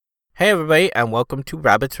Hey everybody, and welcome to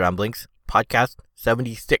Rabbit's Ramblings, podcast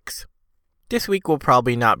 76. This week will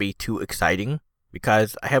probably not be too exciting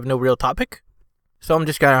because I have no real topic. So I'm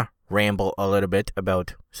just gonna ramble a little bit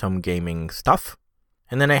about some gaming stuff.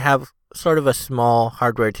 And then I have sort of a small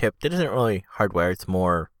hardware tip that isn't really hardware, it's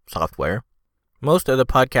more software. Most of the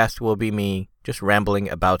podcast will be me just rambling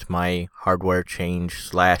about my hardware change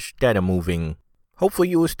 / data moving. Hopefully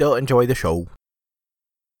you will still enjoy the show.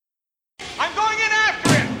 I'm going in after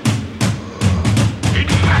him! Didn't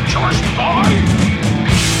catch us, boy!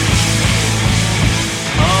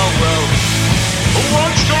 Oh, well. Who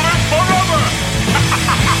wants to live forever?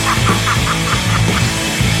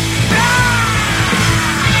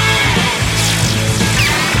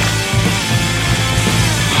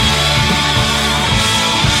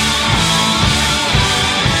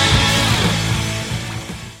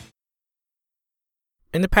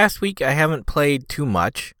 In the past week, I haven't played too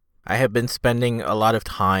much. I have been spending a lot of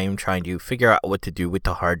time trying to figure out what to do with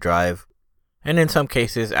the hard drive. And in some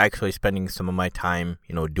cases, actually spending some of my time,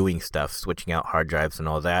 doing stuff, switching out hard drives and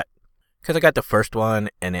all that. Because I got the first one,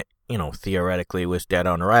 and it, theoretically was dead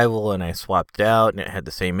on arrival, and I swapped it out, and it had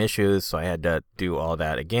the same issues, so I had to do all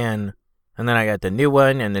that again. And then I got the new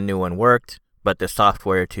one, and the new one worked, but the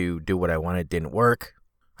software to do what I wanted didn't work.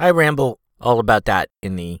 I ramble all about that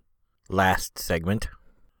in the last segment.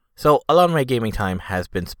 So a lot of my gaming time has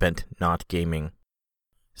been spent not gaming.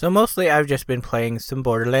 So mostly I've just been playing some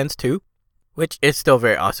Borderlands 2, which is still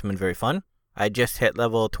very awesome and very fun. I just hit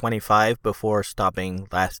level 25 before stopping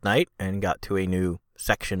last night and got to a new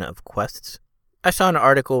section of quests. I saw an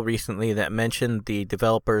article recently that mentioned the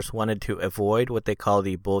developers wanted to avoid what they call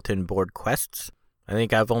the bulletin board quests. I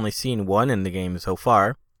think I've only seen one in the game so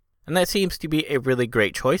far. And that seems to be a really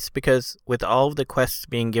great choice because with all of the quests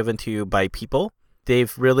being given to you by people,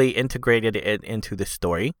 they've really integrated it into the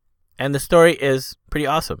story. And the story is pretty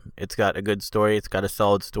awesome. It's got a good story. It's got a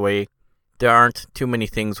solid story. There aren't too many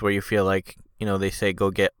things where you feel like, they say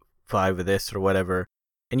go get 5 of this or whatever.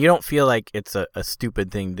 And you don't feel like it's a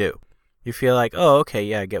stupid thing to do. You feel like, oh, okay,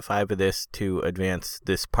 yeah, get 5 of this to advance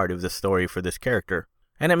this part of the story for this character.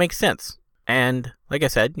 And it makes sense. And like I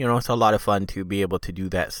said, it's a lot of fun to be able to do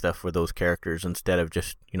that stuff for those characters instead of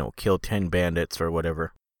just, kill 10 bandits or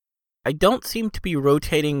whatever. I don't seem to be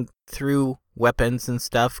rotating through weapons and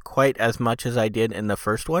stuff quite as much as I did in the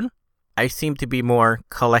first one. I seem to be more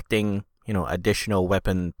collecting, additional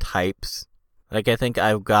weapon types. Like I think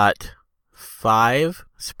I've got 5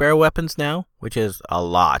 spare weapons now, which is a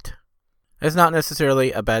lot. It's not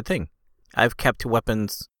necessarily a bad thing. I've kept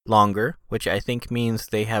weapons longer, which I think means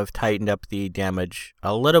they have tightened up the damage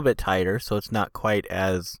a little bit tighter, so it's not quite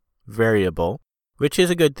as variable, which is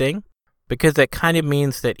a good thing. Because that kind of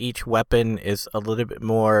means that each weapon is a little bit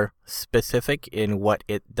more specific in what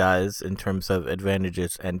it does in terms of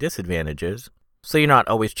advantages and disadvantages. So you're not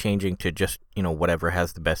always changing to just, whatever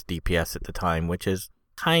has the best DPS at the time, which is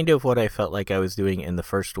kind of what I felt like I was doing in the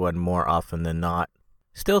first one more often than not.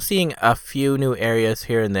 Still seeing a few new areas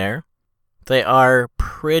here and there. They are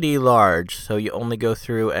pretty large, so you only go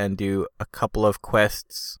through and do a couple of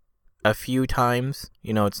quests a few times.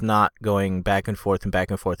 It's not going back and forth and back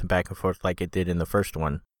and forth and back and forth like it did in the first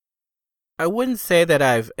one. I wouldn't say that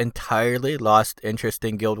I've entirely lost interest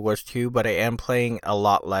in Guild Wars 2, but I am playing a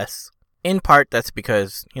lot less. In part, that's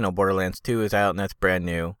because, Borderlands 2 is out and that's brand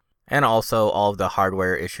new. And also all of the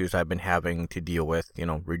hardware issues I've been having to deal with,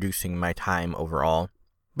 reducing my time overall.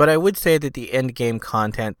 But I would say that the end game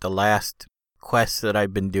content, the last quests that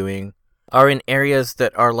I've been doing, are in areas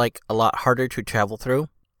that are a lot harder to travel through,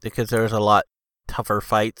 because there's a lot tougher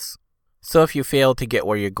fights. So if you fail to get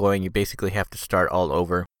where you're going, you basically have to start all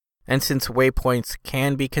over. And since waypoints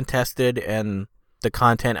can be contested and the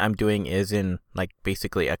content I'm doing is in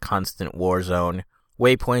basically a constant war zone,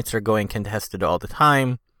 waypoints are going contested all the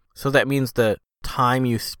time. So that means the time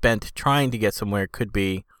you spent trying to get somewhere could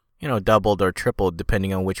be, doubled or tripled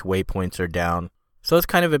depending on which waypoints are down. So it's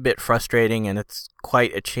kind of a bit frustrating and it's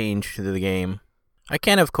quite a change to the game. I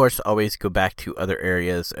can, of course, always go back to other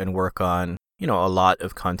areas and work on, a lot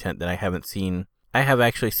of content that I haven't seen. I have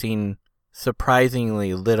actually seen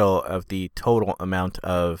surprisingly little of the total amount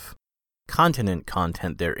of continent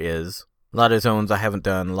content there is. A lot of zones I haven't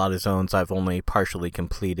done, a lot of zones I've only partially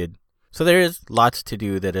completed. So there is lots to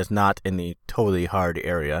do that is not in the totally hard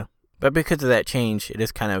area. But because of that change, it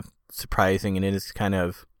is kind of surprising and it is kind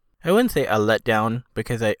of, I wouldn't say a letdown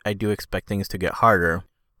because I do expect things to get harder.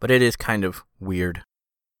 But it is kind of weird.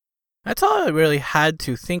 That's all I really had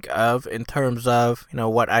to think of in terms of,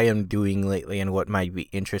 what I am doing lately and what might be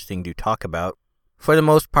interesting to talk about. For the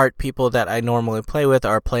most part, people that I normally play with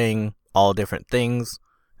are playing all different things,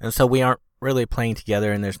 and so we aren't really playing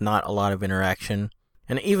together and there's not a lot of interaction.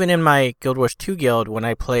 And even in my Guild Wars 2 guild, when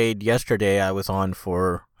I played yesterday, I was on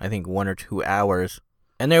for, I think, 1 or 2 hours.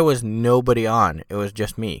 And there was nobody on. It was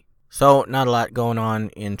just me. So not a lot going on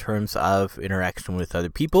in terms of interaction with other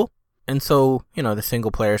people. And so, the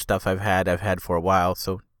single player stuff I've had for a while.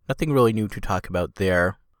 So nothing really new to talk about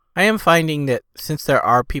there. I am finding that since there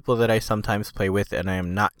are people that I sometimes play with and I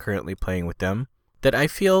am not currently playing with them, that I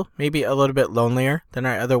feel maybe a little bit lonelier than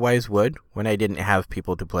I otherwise would when I didn't have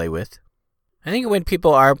people to play with. I think when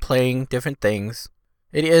people are playing different things,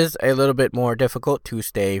 it is a little bit more difficult to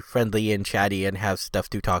stay friendly and chatty and have stuff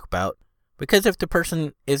to talk about. Because if the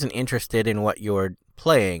person isn't interested in what you're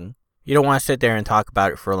playing, you don't want to sit there and talk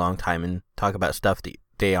about it for a long time and talk about stuff that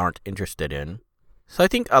they aren't interested in. So I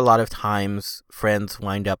think a lot of times friends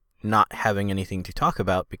wind up not having anything to talk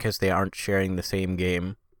about because they aren't sharing the same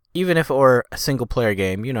game. Even if it were a single player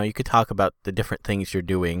game, you could talk about the different things you're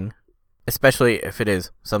doing. Especially if it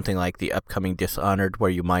is something like the upcoming Dishonored where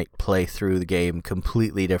you might play through the game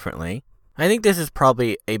completely differently. I think this is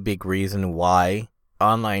probably a big reason why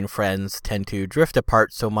online friends tend to drift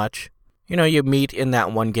apart so much. You meet in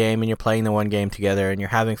that one game and you're playing the one game together and you're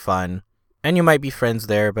having fun. And you might be friends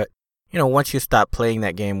there, but once you stop playing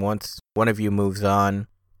that game, once one of you moves on,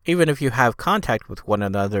 even if you have contact with one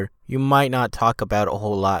another, you might not talk about a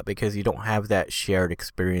whole lot because you don't have that shared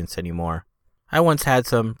experience anymore. I once had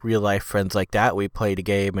some real-life friends like that. We played a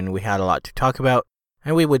game and we had a lot to talk about,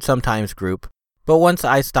 and we would sometimes group. But once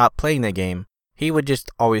I stopped playing the game, he would just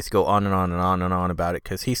always go on and on and on and on about it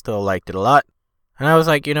because he still liked it a lot. And I was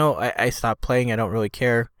like, I stopped playing. I don't really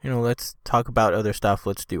care. Let's talk about other stuff.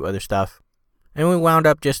 Let's do other stuff. And we wound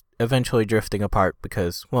up just eventually drifting apart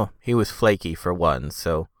because, he was flaky for one.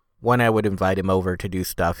 So when I would invite him over to do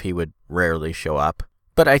stuff, he would rarely show up.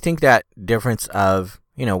 But I think that difference of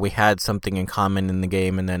we had something in common in the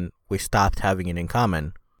game and then we stopped having it in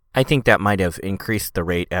common. I think that might have increased the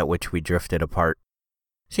rate at which we drifted apart.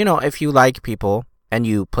 So, if you like people and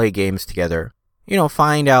you play games together,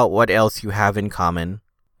 find out what else you have in common.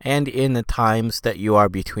 And in the times that you are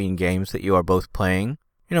between games that you are both playing,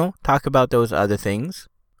 talk about those other things.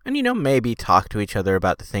 And, maybe talk to each other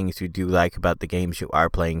about the things you do like about the games you are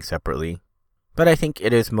playing separately. But I think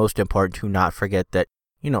it is most important to not forget that,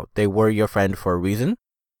 they were your friend for a reason.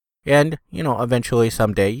 And, eventually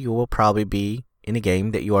someday you will probably be in a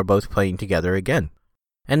game that you are both playing together again.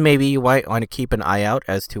 And maybe you might want to keep an eye out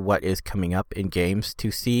as to what is coming up in games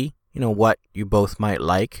to see, what you both might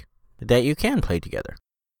like that you can play together.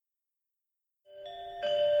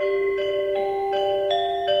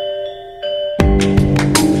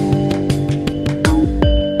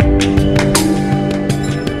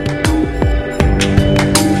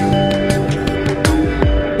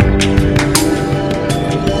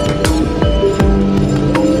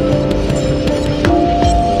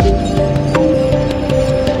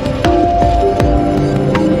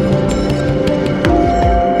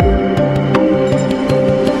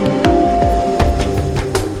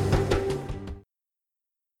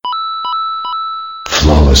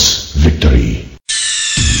 Flawless victory.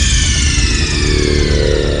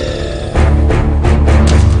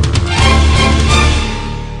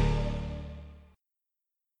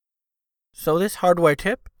 So this hardware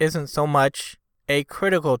tip isn't so much a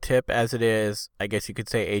critical tip as it is, I guess you could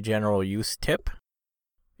say, a general use tip.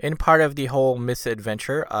 In part of the whole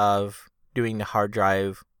misadventure of doing the hard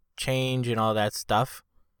drive change and all that stuff,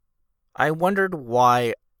 I wondered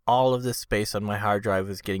why all of the space on my hard drive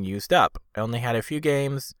was getting used up. I only had a few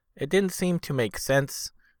games. It didn't seem to make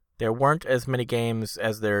sense. There weren't as many games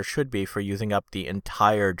as there should be for using up the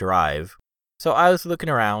entire drive. So I was looking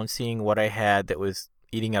around, seeing what I had that was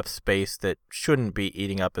eating up space that shouldn't be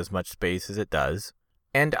eating up as much space as it does.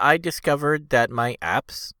 And I discovered that my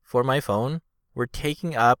apps for my phone were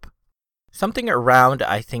taking up something around,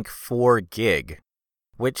 I think, 4 gig,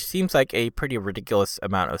 which seems like a pretty ridiculous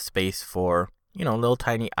amount of space for, little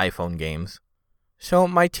tiny iPhone games. So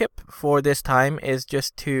my tip for this time is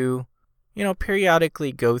just to,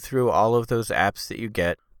 periodically go through all of those apps that you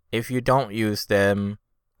get. If you don't use them,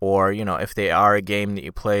 or, if they are a game that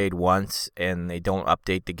you played once and they don't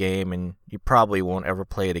update the game and you probably won't ever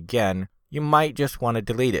play it again, you might just want to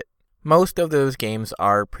delete it. Most of those games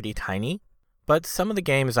are pretty tiny, but some of the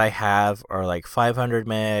games I have are like 500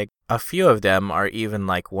 meg. A few of them are even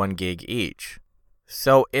like 1 gig each.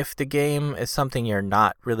 So if the game is something you're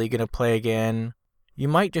not really going to play again, you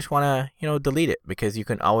might just want to, delete it because you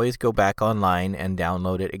can always go back online and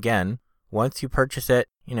download it again. Once you purchase it,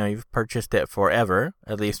 you've purchased it forever,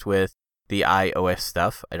 at least with the iOS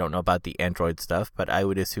stuff. I don't know about the Android stuff, but I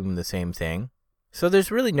would assume the same thing. So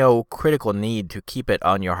there's really no critical need to keep it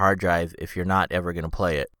on your hard drive if you're not ever going to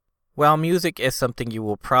play it. While music is something you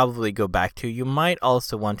will probably go back to, you might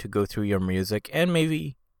also want to go through your music and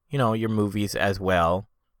maybe, your movies as well,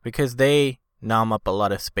 because they nom up a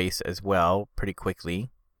lot of space as well pretty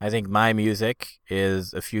quickly. I think my music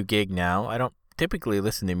is a few gig now. I don't typically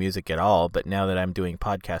listen to music at all, but now that I'm doing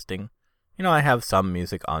podcasting, I have some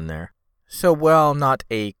music on there. So while not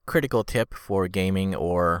a critical tip for gaming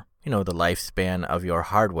or, the lifespan of your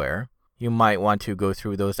hardware, you might want to go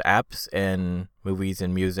through those apps and movies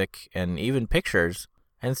and music and even pictures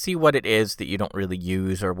and see what it is that you don't really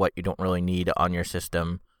use or what you don't really need on your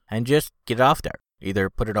system and just get it off there. Either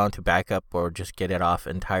put it onto backup or just get it off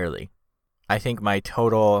entirely. I think my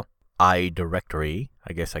total iDirectory,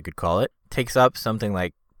 I guess I could call it, takes up something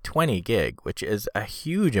like 20 gig, which is a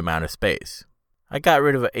huge amount of space. I got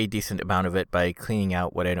rid of a decent amount of it by cleaning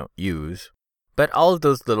out what I don't use, but all of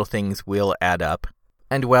those little things will add up.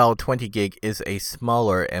 And while 20 gig is a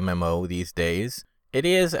smaller MMO these days, it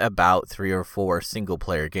is about 3 or 4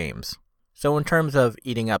 single-player games. So in terms of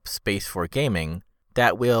eating up space for gaming,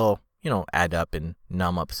 that will, add up and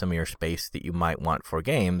numb up some of your space that you might want for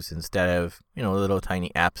games instead of, little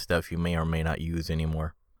tiny app stuff you may or may not use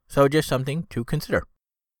anymore. So just something to consider.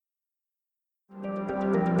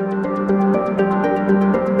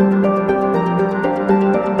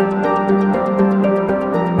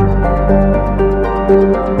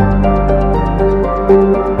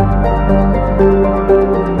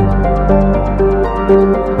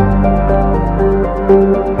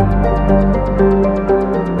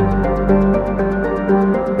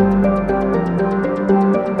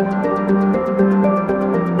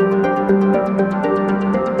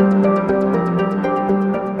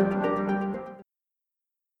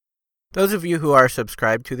 Those of you who are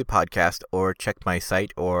subscribed to the podcast or check my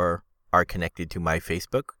site or are connected to my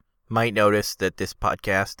Facebook might notice that this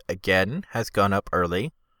podcast, again, has gone up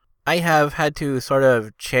early. I have had to sort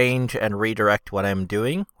of change and redirect what I'm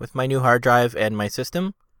doing with my new hard drive and my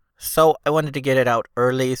system. So I wanted to get it out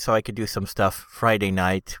early so I could do some stuff Friday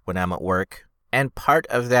night when I'm at work. And part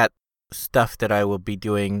of that stuff that I will be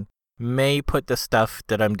doing may put the stuff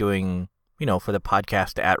that I'm doing for the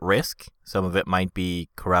podcast at risk. Some of it might be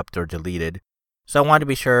corrupt or deleted. So I want to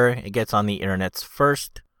be sure it gets on the internets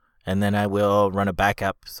first, and then I will run a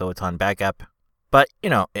backup so it's on backup. But,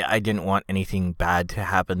 I didn't want anything bad to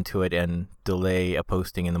happen to it and delay a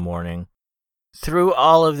posting in the morning. Through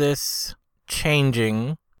all of this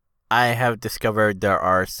changing, I have discovered there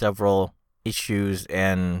are several issues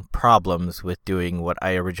and problems with doing what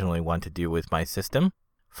I originally wanted to do with my system.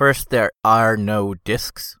 First, there are no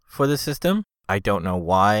discs for the system. I don't know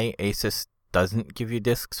why Asus doesn't give you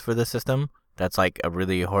discs for the system. That's like a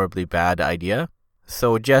really horribly bad idea.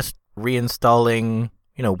 So just reinstalling,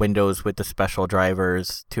 Windows with the special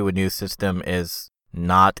drivers to a new system is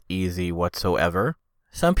not easy whatsoever.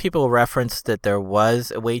 Some people referenced that there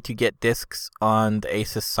was a way to get discs on the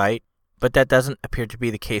Asus site, but that doesn't appear to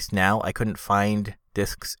be the case now. I couldn't find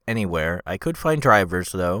discs anywhere. I could find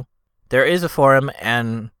drivers, though. There is a forum,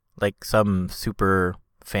 and some super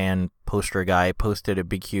fan poster guy posted a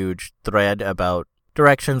big huge thread about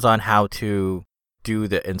directions on how to do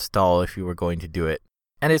the install if you were going to do it.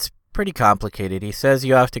 And it's pretty complicated. He says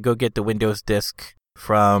you have to go get the Windows disk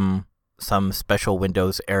from some special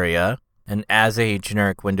Windows area. And as a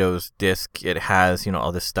generic Windows disk, it has,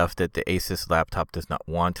 all the stuff that the Asus laptop does not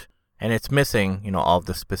want. And it's missing, all of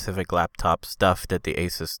the specific laptop stuff that the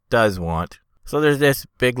Asus does want. So there's this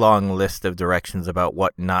big long list of directions about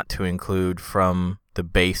what not to include from the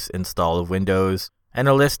base install of Windows, and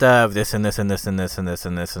a list of this and this and this and this and this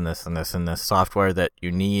and this and this and this and this software that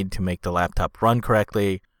you need to make the laptop run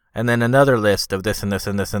correctly, and then another list of this and this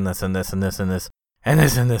and this and this and this and this and this and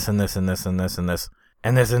this and this and this and this and this and this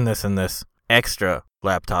and this and this and this extra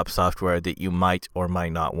laptop software that you might or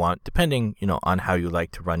might not want, depending, on how you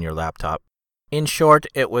like to run your laptop. In short,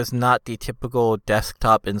 it was not the typical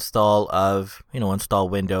desktop install of, install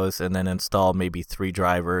Windows and then install maybe 3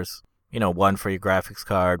 drivers. One for your graphics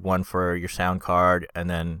card, one for your sound card, and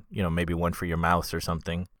then, maybe one for your mouse or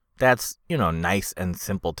something. That's, nice and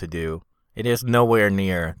simple to do. It is nowhere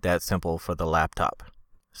near that simple for the laptop.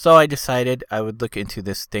 So I decided I would look into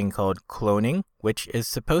this thing called cloning, which is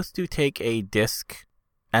supposed to take a disk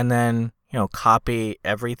and then copy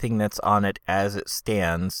everything that's on it as it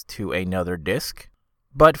stands to another disk.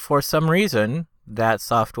 But for some reason, that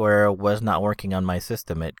software was not working on my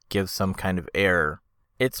system. It gives some kind of error.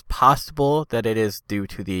 It's possible that it is due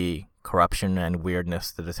to the corruption and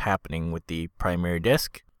weirdness that is happening with the primary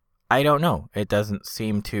disk. I don't know. It doesn't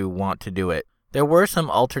seem to want to do it. There were some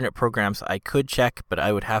alternate programs I could check, but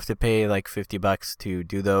I would have to pay like $50 to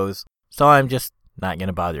do those. So I'm just not going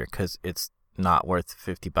to bother because it's not worth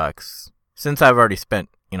 $50 since I've already spent,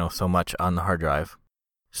 so much on the hard drive.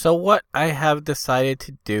 So what I have decided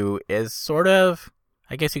to do is sort of,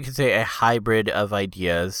 I guess you could say, a hybrid of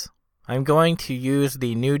ideas. I'm going to use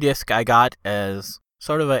the new disk I got as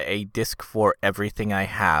sort of a disk for everything I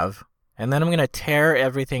have. And then I'm going to tear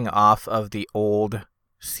everything off of the old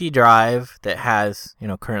C drive that has,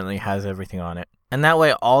 currently has everything on it. And that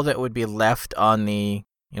way all that would be left on the,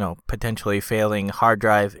 potentially failing hard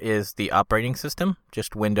drive is the operating system,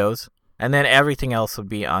 just Windows. And then everything else would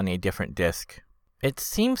be on a different disk. It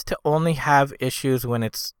seems to only have issues when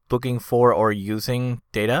it's looking for or using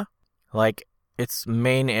data. Like, its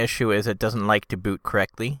main issue is it doesn't like to boot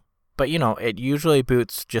correctly. But, it usually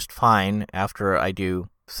boots just fine after I do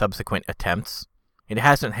subsequent attempts. It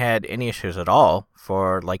hasn't had any issues at all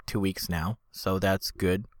for like 2 weeks now, so that's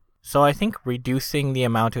good. So I think reducing the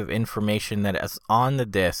amount of information that is on the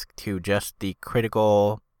disk to just the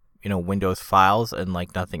critical, Windows files and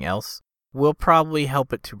like nothing else will probably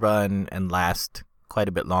help it to run and last quite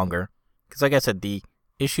a bit longer. Because like I said, the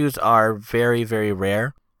issues are very, very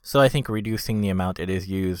rare. So I think reducing the amount it is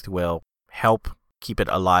used will help keep it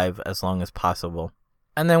alive as long as possible.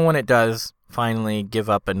 And then when it does finally give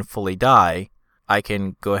up and fully die, I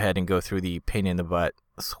can go ahead and go through the pain in the butt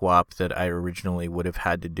swap that I originally would have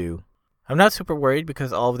had to do. I'm not super worried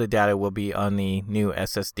because all of the data will be on the new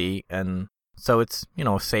SSD, and so it's,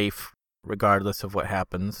 safe regardless of what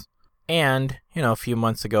happens. And, a few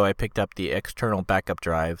months ago I picked up the external backup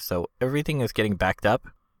drive, so everything is getting backed up.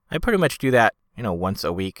 I pretty much do that, once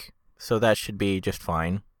a week, so that should be just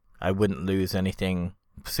fine. I wouldn't lose anything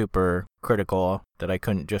super critical that I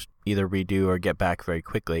couldn't just either redo or get back very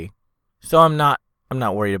quickly. So I'm not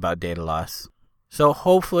worried about data loss. So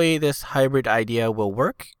hopefully this hybrid idea will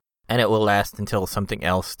work, and it will last until something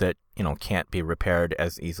else that, can't be repaired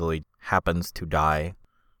as easily happens to die.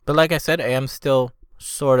 But like I said, I am still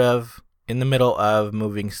sort of in the middle of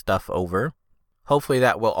moving stuff over. Hopefully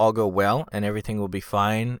that will all go well and everything will be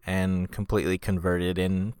fine and completely converted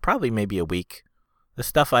in probably maybe a week. The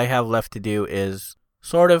stuff I have left to do is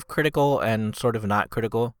sort of critical and sort of not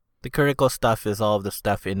critical. The critical stuff is all of the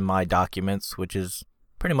stuff in my documents, which is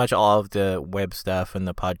pretty much all of the web stuff and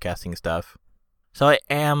the podcasting stuff. So I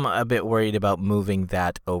am a bit worried about moving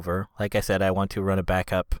that over. Like I said, I want to run a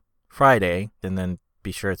backup Friday and then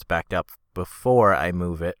be sure it's backed up before I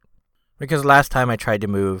move it. Because last time I tried to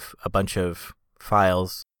move a bunch of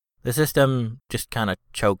files, the system just kind of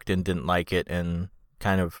choked and didn't like it and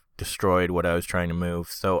kind of destroyed what I was trying to move,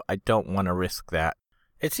 so I don't want to risk that.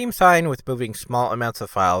 It seems fine with moving small amounts of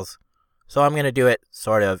files, so I'm going to do it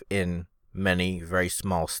sort of in many very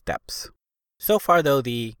small steps. So far though,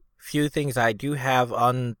 the few things I do have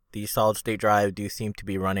on the solid state drive do seem to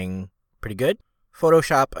be running pretty good.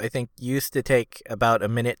 Photoshop, I think, used to take about a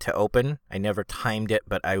minute to open. I never timed it,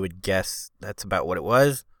 but I would guess that's about what it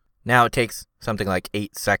was. Now it takes something like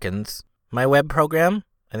 8 seconds. My web program,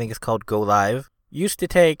 I think it's called Go Live, used to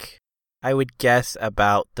take, I would guess,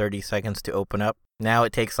 about 30 seconds to open up. Now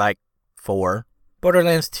it takes like 4.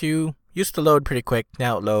 Borderlands 2 used to load pretty quick.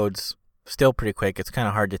 Now it loads still pretty quick. It's kind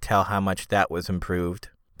of hard to tell how much that was improved.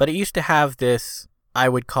 But it used to have this, I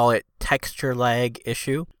would call it texture lag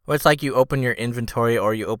issue, where it's like you open your inventory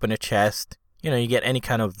or you open a chest, you get any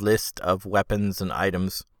kind of list of weapons and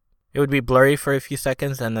items. It would be blurry for a few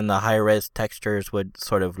seconds and then the high-res textures would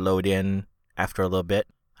sort of load in after a little bit.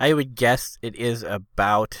 I would guess it is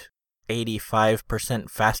about 85%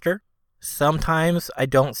 faster. Sometimes I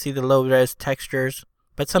don't see the low-res textures,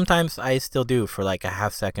 but sometimes I still do for like a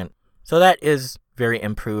half second. So that is very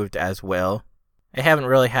improved as well. I haven't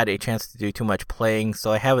really had a chance to do too much playing,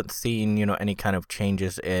 so I haven't seen, any kind of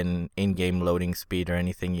changes in in-game loading speed or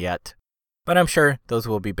anything yet. But I'm sure those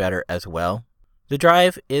will be better as well. The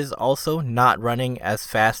drive is also not running as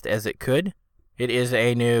fast as it could. It is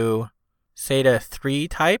a new SATA 3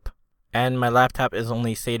 type, and my laptop is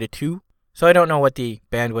only SATA 2, so I don't know what the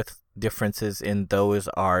bandwidth differences in those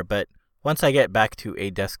are, but once I get back to a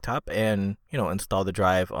desktop and, install the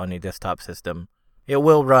drive on a desktop system, it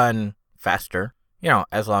will run faster.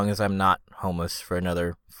 As long as I'm not homeless for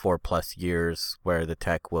another 4+ years where the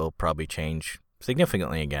tech will probably change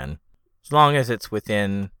significantly again. As long as it's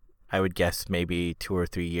within, I would guess, maybe 2 or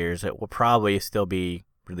 3 years, it will probably still be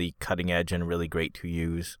really cutting edge and really great to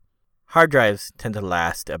use. Hard drives tend to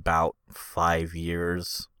last about 5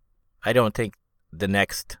 years. I don't think the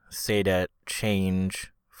next SATA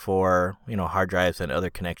change for, hard drives and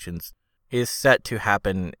other connections is set to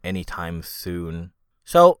happen anytime soon.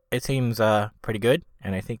 So it seems pretty good,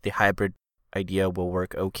 and I think the hybrid idea will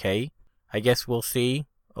work okay. I guess we'll see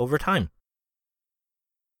over time.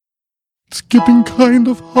 It's getting kind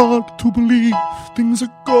of hard to believe things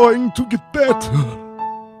are going to get better.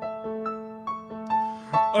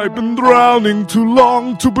 I've been drowning too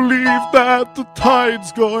long to believe that the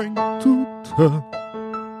tide's going to turn.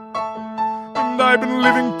 And I've been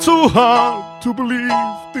living too hard to believe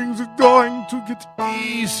things are going to get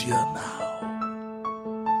easier now.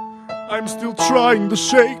 I'm still trying to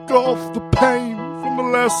shake off the pain from the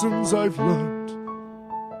lessons I've learned.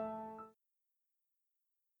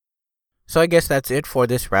 So I guess that's it for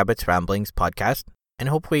this Rabbit's Ramblings podcast, and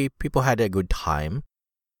hopefully people had a good time.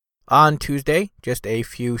 On Tuesday, just a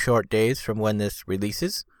few short days from when this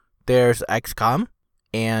releases, there's XCOM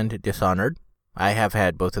and Dishonored. I have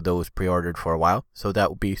had both of those pre-ordered for a while, so that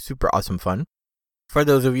will be super awesome fun. For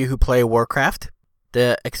those of you who play Warcraft,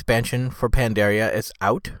 the expansion for Pandaria is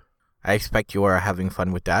out. I expect you are having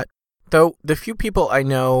fun with that. Though the few people I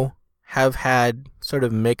know have had sort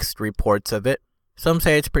of mixed reports of it. Some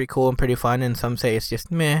say it's pretty cool and pretty fun, and some say it's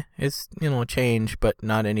just meh. It's, change, but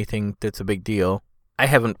not anything that's a big deal. I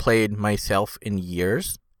haven't played myself in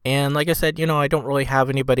years. And like I said, I don't really have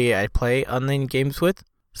anybody I play online games with.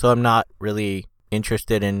 So I'm not really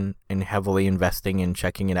interested in heavily investing in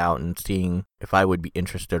checking it out and seeing if I would be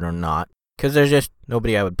interested or not. Because there's just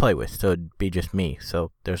nobody I would play with, so it'd be just me.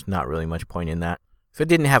 So there's not really much point in that. If it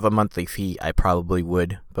didn't have a monthly fee, I probably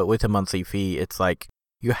would. But with a monthly fee, it's like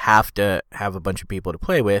you have to have a bunch of people to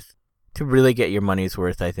play with to really get your money's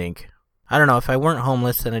worth, I think. I don't know, if I weren't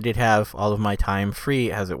homeless and I did have all of my time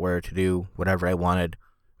free, as it were, to do whatever I wanted,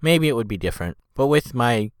 maybe it would be different. But with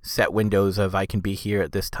my set windows of I can be here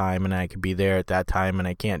at this time and I can be there at that time and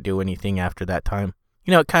I can't do anything after that time,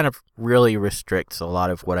 it kind of really restricts a lot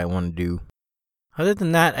of what I want to do. Other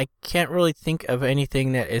than that, I can't really think of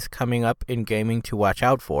anything that is coming up in gaming to watch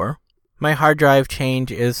out for. My hard drive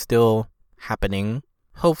change is still happening.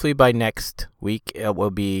 Hopefully by next week it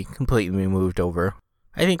will be completely moved over.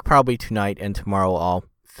 I think probably tonight and tomorrow I'll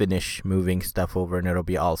finish moving stuff over and it'll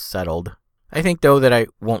be all settled. I think though that I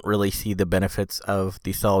won't really see the benefits of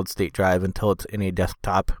the solid state drive until it's in a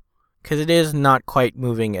desktop, because it is not quite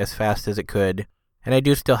moving as fast as it could, and I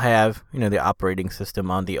do still have, the operating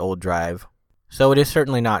system on the old drive. So it is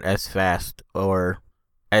certainly not as fast or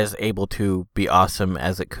as able to be awesome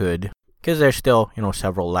as it could, because there's still,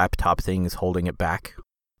 several laptop things holding it back.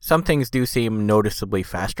 Some things do seem noticeably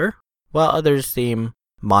faster, while others seem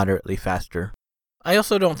moderately faster. I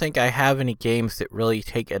also don't think I have any games that really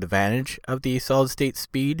take advantage of the solid-state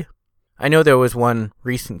speed. I know there was one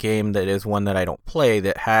recent game that is one that I don't play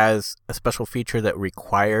that has a special feature that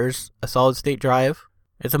requires a solid-state drive.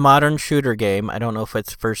 It's a modern shooter game. I don't know if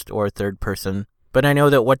it's first or third person, but I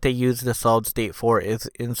know that what they use the solid-state for is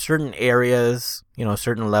in certain areas,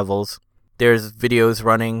 certain levels, there's videos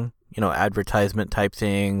running, advertisement type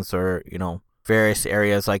things, or, various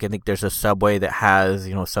areas. Like I think there's a subway that has,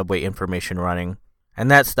 subway information running. And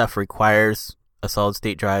that stuff requires a solid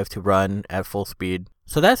state drive to run at full speed.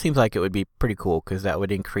 So that seems like it would be pretty cool because that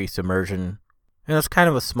would increase immersion. And it's kind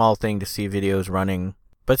of a small thing to see videos running.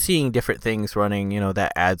 But seeing different things running,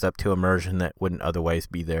 that adds up to immersion that wouldn't otherwise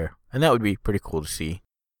be there. And that would be pretty cool to see.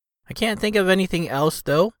 I can't think of anything else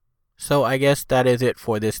though. So I guess that is it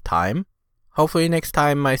for this time. Hopefully next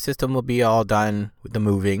time my system will be all done with the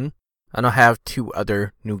moving. And I'll have 2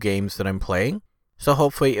 other new games that I'm playing. So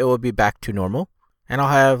hopefully it will be back to normal. And I'll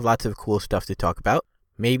have lots of cool stuff to talk about.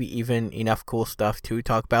 Maybe even enough cool stuff to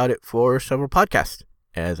talk about it for several podcasts,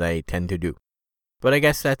 as I tend to do. But I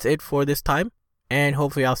guess that's it for this time. And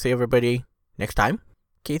hopefully I'll see everybody next time.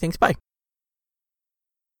 Okay, thanks, bye.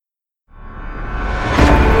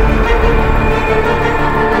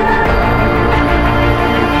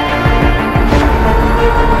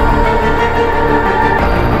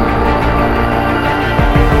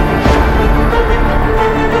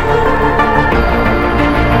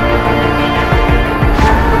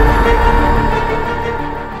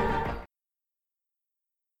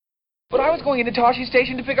 But I was going into Toshi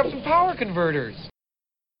Station to pick up some power converters.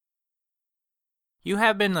 You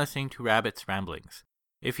have been listening to Rabbit's Ramblings.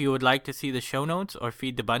 If you would like to see the show notes or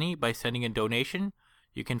feed the bunny by sending a donation,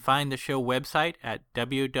 you can find the show website at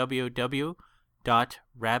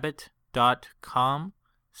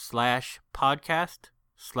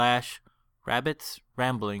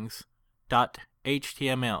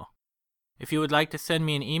If you would like to send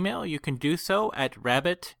me an email, you can do so at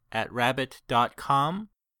rabbit@rabbit.com.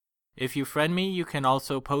 If you friend me, you can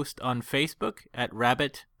also post on Facebook at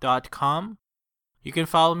rabbit.com. You can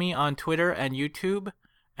follow me on Twitter and YouTube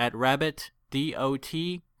at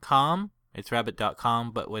rabbitdot.com. It's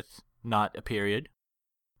rabbit.com, but with not a period.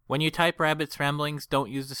 When you type Rabbit's Ramblings, don't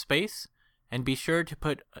use the space, and be sure to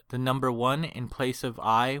put the number 1 in place of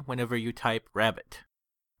I whenever you type Rabbit.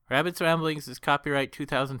 Rabbit's Ramblings is copyright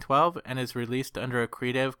 2012 and is released under a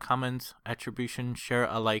Creative Commons Attribution Share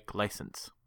Alike license.